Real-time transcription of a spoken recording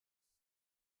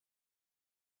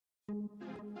Hello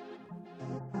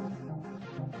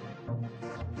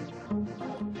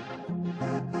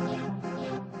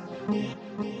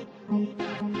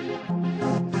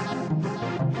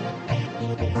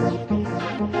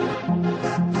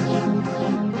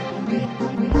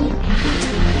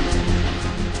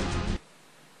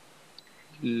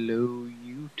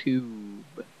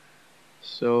YouTube.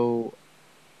 So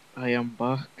I am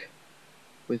back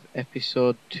with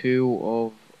episode 2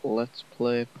 of Let's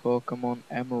Play Pokemon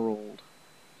Emerald.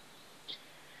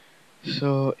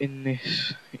 So in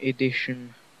this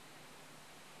edition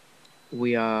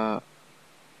we are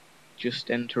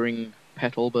just entering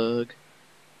Petalburg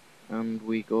and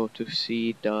we go to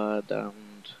see Dad,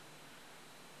 and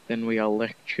then we are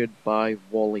lectured by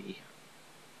Wally.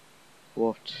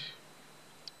 What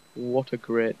a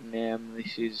great name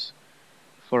this is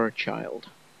for a child.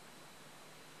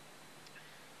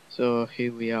 So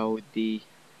here we are with the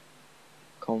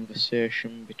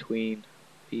conversation between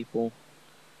people.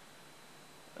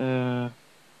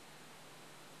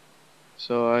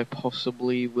 So I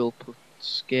possibly will put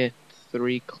Skate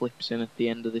 3 clips in at the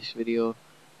end of this video,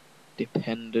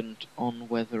 dependent on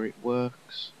whether it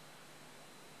works.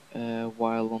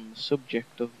 While on the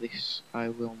subject of this, I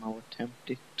will now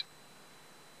attempt it,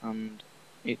 and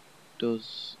it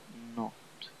does not,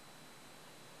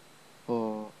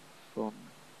 for fun.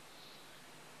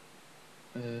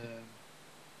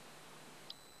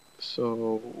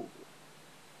 So,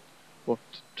 what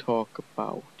to talk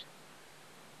about?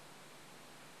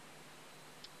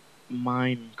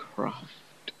 Minecraft.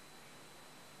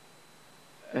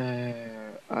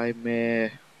 I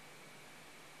may,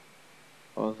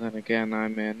 or then again I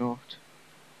may not,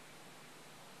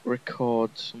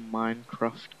 record some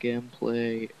Minecraft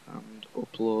gameplay and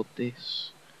upload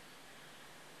this.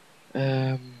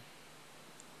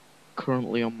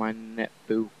 Currently on my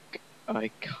netbook I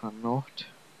cannot,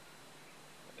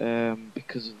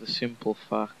 because of the simple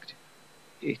fact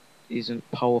it isn't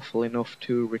powerful enough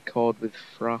to record with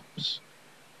fraps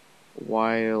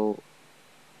while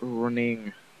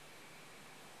running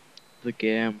the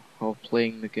game or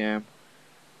playing the game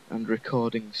and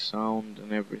recording sound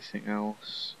and everything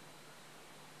else.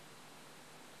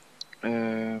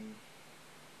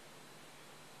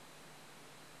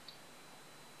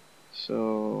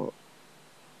 So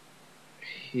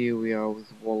here we are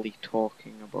with Wally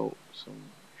talking about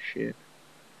some shit.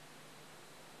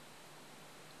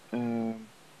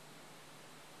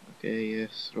 Okay,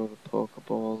 yes, throw the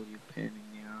Pokeball, you pain in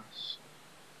the ass.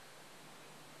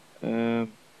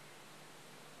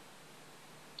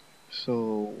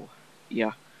 So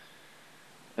yeah,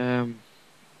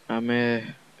 I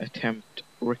may attempt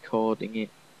recording it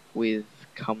with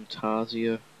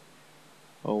Camtasia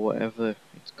or whatever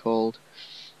it's called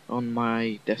on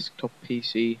my desktop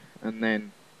PC, and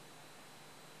then,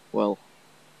 well,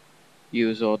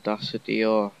 use Audacity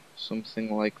or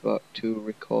something like that to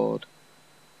record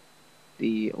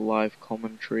the live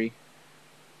commentary,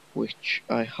 which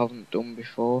I haven't done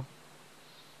before.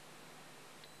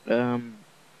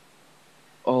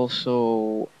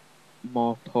 Also,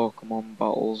 more Pokemon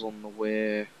battles on the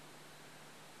way.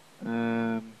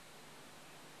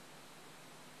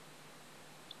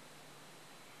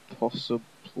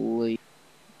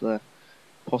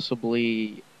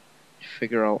 Possibly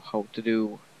figure out how to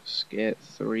do Skate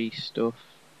 3 stuff,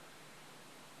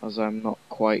 as I'm not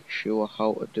quite sure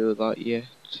how to do that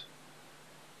yet.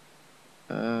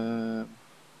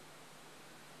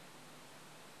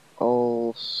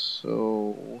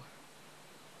 Also,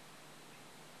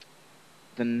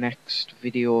 the next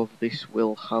video of this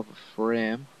will have a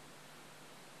frame.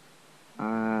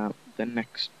 The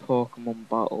next Pokemon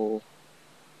battle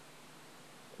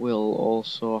will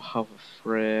also have a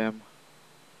frame,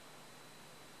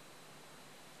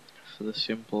 for the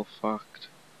simple fact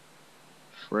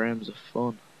frames are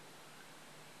fun.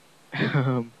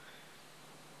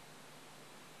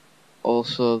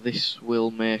 Also, this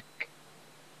will make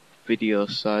video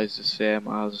size the same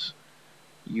as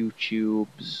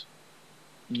YouTube's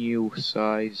new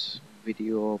size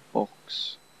video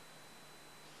box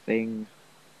thing.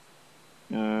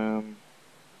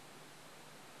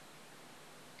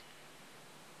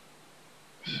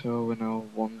 So we're now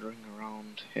wandering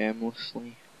around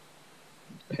aimlessly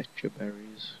in Petra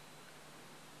berries.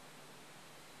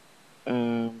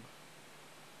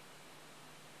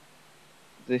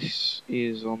 This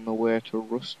is on the way to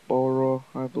Rustboro,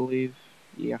 I believe.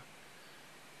 Yeah.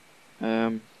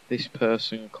 This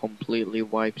person completely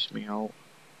wipes me out.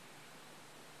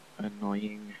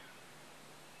 Annoying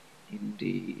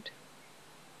indeed.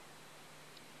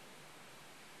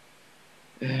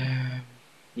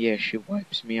 Yeah, she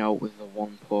wipes me out with the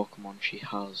one Pokemon she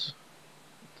has.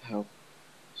 the hell?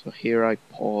 So here I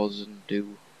pause and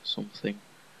do something.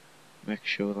 Make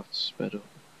sure that's sped up.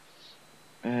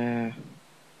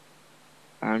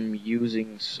 I'm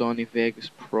using Sony Vegas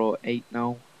Pro 8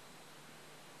 now,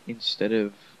 instead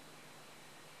of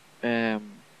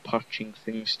patching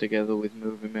things together with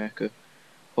Movie Maker.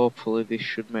 Hopefully this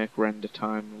should make render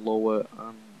time lower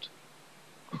and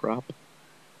crap.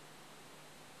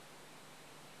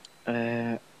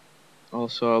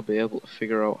 Also I'll be able to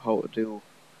figure out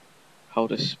how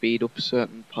to speed up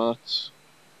certain parts.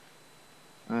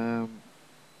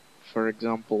 For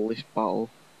example, this battle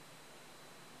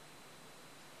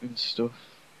and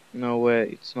stuff. No,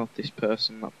 wait, it's not this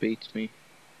person that beats me.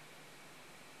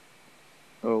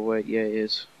 Oh wait, yeah, it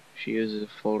is. She uses a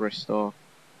full restore.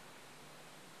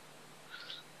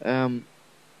 So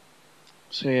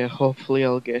yeah, hopefully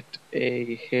I'll get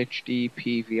a HD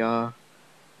PVR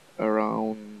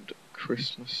around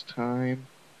Christmas time,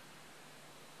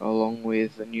 along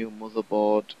with a new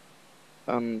motherboard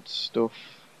and stuff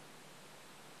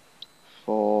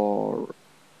for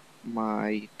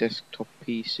my desktop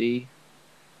PC.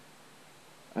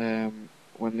 When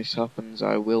this happens,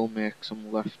 I will make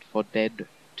some Left 4 Dead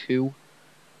 2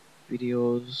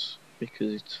 videos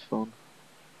because it's fun.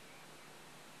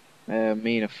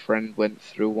 Me and a friend went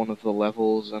through one of the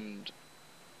levels, and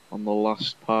on the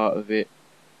last part of it,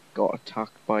 got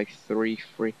attacked by 3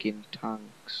 freaking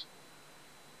tanks.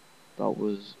 That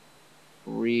was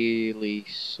really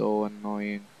so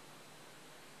annoying.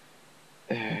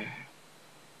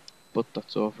 But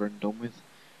that's over and done with.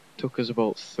 Took us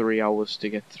about 3 hours to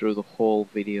get through the whole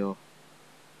video.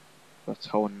 That's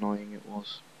how annoying it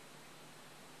was.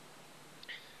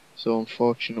 So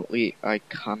unfortunately, I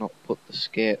cannot put the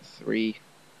Skate 3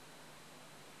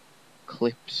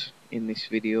 clips in this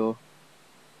video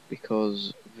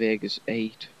because Vegas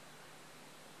 8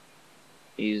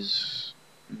 is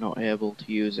not able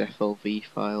to use FLV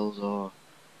files or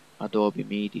Adobe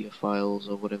Media files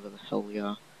or whatever the hell they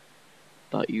are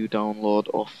that you download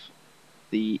off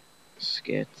the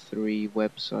Skate 3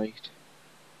 website,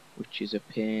 which is a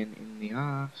pain in the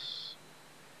ass.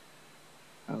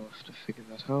 I'll have to figure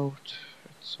that out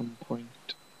at some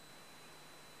point.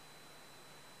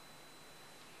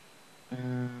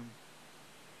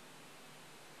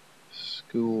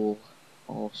 School,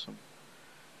 awesome.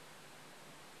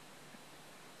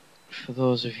 For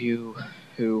those of you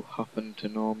who happen to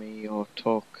know me or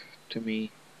talk to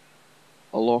me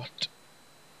a lot,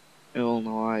 you'll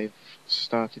know I've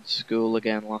started school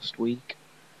again last week,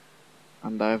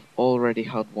 and I've already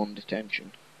had 1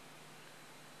 detention.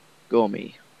 Go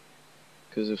me,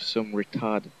 because of some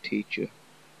retarded teacher.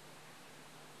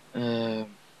 Oh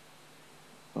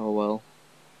well,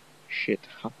 shit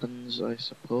happens, I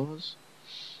suppose.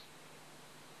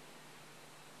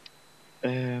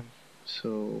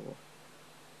 So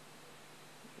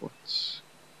what's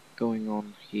going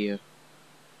on here?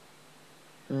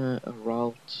 A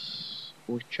route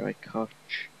which I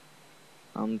catch,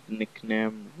 and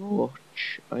nickname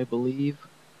Roach, I believe.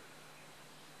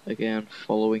 Again,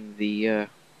 following the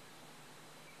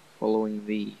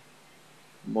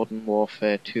Modern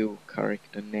Warfare 2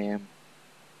 character name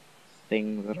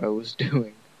thing that I was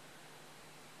doing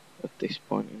at this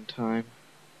point in time.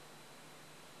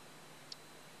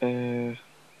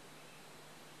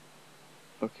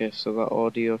 Okay, so that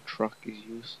audio track is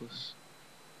useless.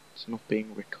 It's not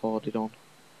being recorded on.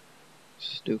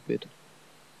 Stupid.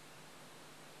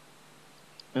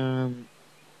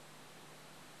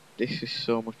 This is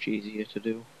so much easier to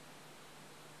do,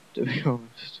 to be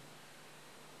honest.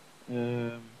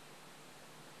 I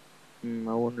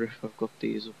wonder if I've got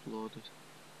these uploaded.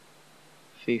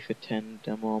 FIFA 10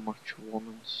 demo match 1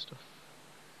 and stuff.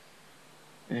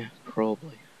 Yeah,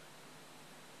 probably.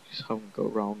 Just haven't got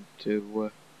around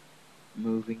to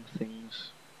moving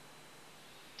things.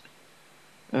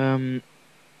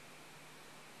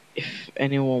 If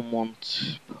anyone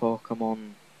wants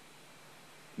Pokemon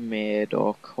made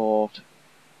or caught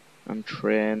and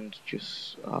trained,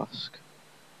 just ask,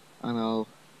 and I'll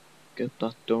get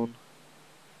that done.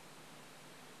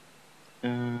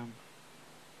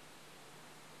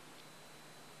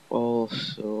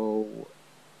 Also,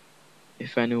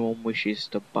 if anyone wishes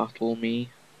to battle me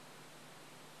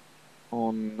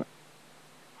on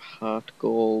Heart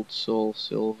Gold, Soul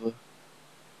Silver,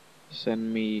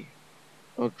 send me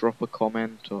or drop a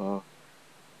comment or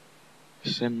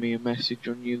send me a message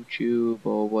on YouTube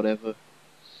or whatever,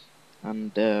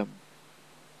 and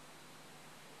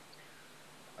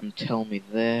tell me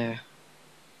there.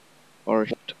 Or if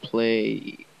you want to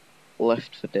play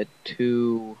Left 4 Dead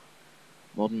 2,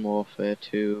 Modern Warfare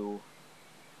 2,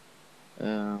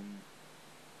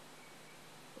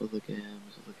 Other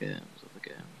games, other games, other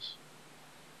games.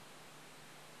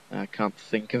 I can't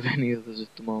think of any others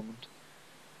at the moment.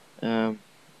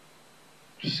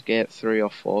 Skate 3 or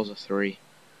Forza 3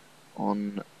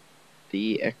 on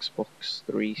the Xbox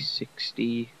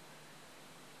 360.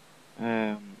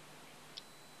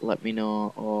 Let me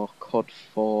know, or COD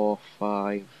 4,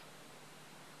 5,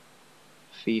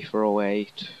 FIFA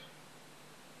 08,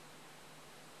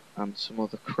 and some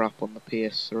other crap on the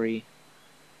PS3.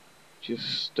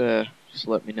 Just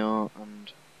let me know,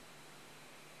 and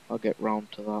I'll get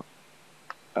round to that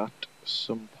at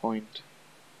some point.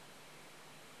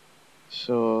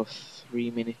 So 3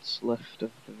 minutes left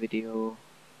of the video.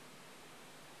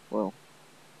 Well,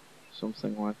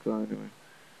 something like that anyway.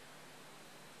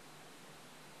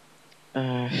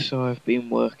 So I've been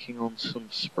working on some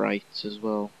sprites as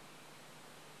well,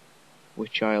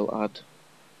 which I'll add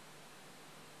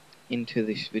into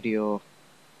this video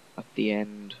at the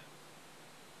end,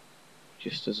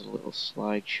 just as a little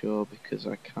slideshow, because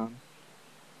I can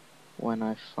when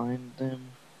I find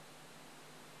them.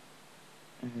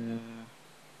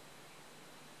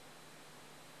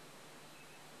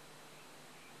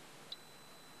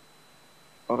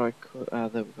 Or I could,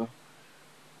 there we go.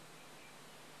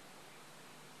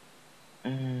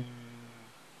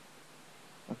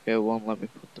 Okay, it won't let me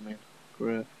put them in.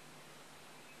 Great.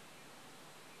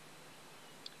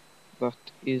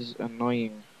 That is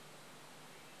annoying.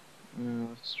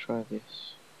 Let's try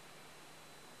this.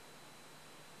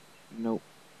 Nope.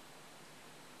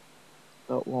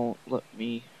 That won't let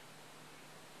me.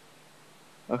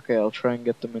 Okay, I'll try and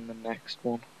get them in the next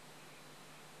one,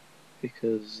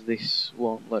 because this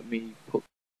won't let me put.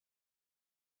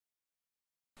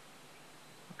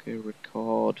 Okay,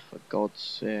 record, for God's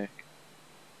sake.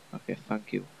 Okay,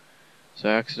 thank you. So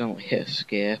I accidentally hit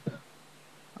escape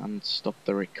and stopped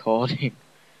the recording.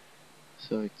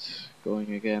 So it's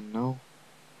going again now.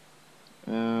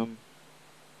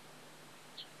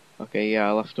 Okay, yeah,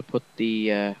 I'll have to put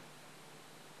the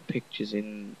pictures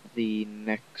in the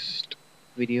next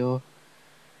video,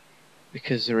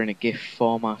 because they're in a GIF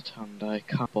format and I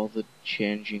can't bother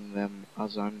changing them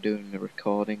as I'm doing the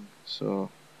recording, so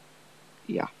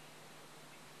yeah.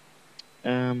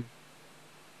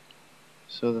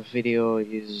 So the video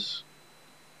is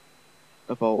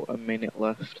about a minute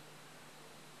left,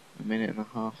 a minute and a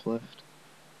half left.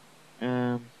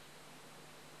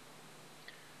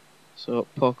 So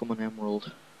Pokemon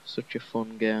Emerald, such a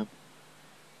fun game,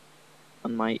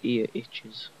 and my ear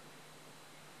itches.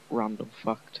 Random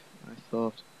fact, I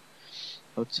thought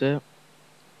I would say.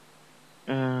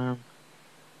 If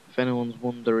anyone's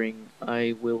wondering,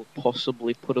 I will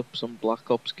possibly put up some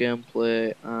Black Ops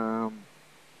gameplay,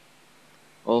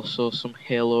 also some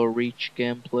Halo Reach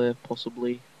gameplay,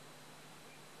 possibly.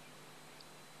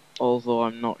 Although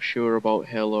I'm not sure about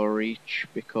Halo Reach,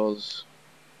 because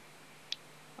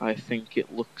I think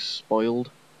it looks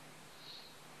spoiled.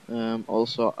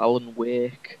 Also Alan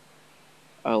Wake,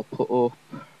 I'll put up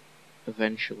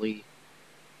eventually,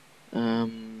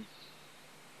 and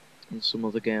some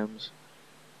other games.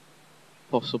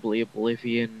 Possibly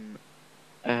Oblivion,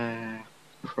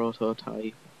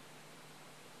 Prototype.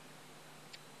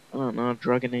 I don't know,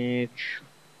 Dragon Age,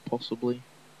 possibly.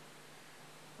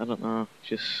 I don't know,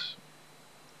 just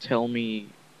tell me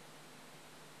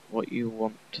what you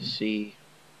want to see.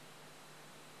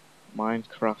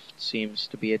 Minecraft seems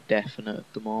to be a definite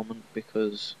at the moment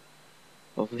because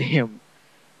of the,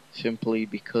 simply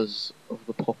because of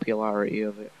the popularity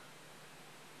of it.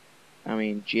 I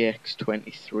mean,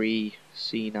 GX23,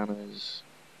 C-Nanners,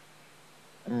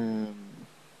 a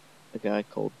guy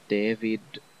called David,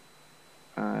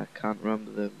 I can't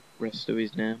remember the rest of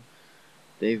his name.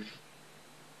 The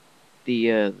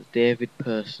David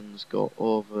person's got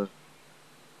over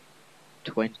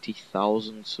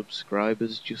 20,000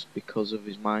 subscribers just because of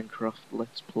his Minecraft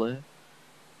Let's Play,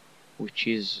 which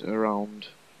is around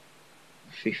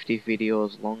 50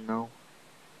 videos long now.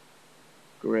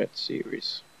 Great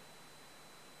series.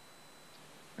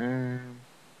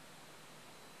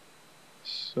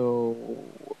 So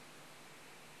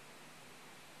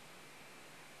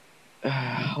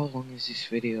how long is this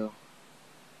video?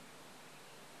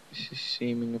 This is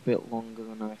seeming a bit longer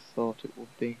than I thought it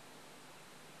would be.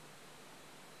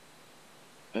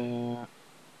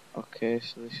 Okay,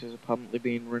 so this has apparently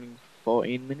been running for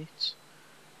 14 minutes,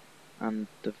 and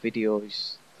the video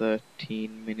is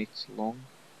 13 minutes long.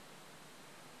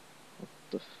 What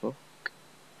the fuck?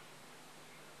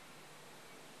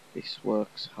 This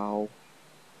works how?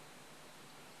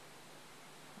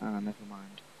 Never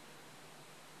mind.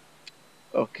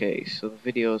 Okay, so the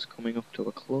video is coming up to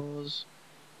a close.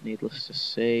 Needless to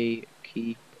say,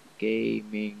 keep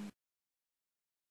gaming.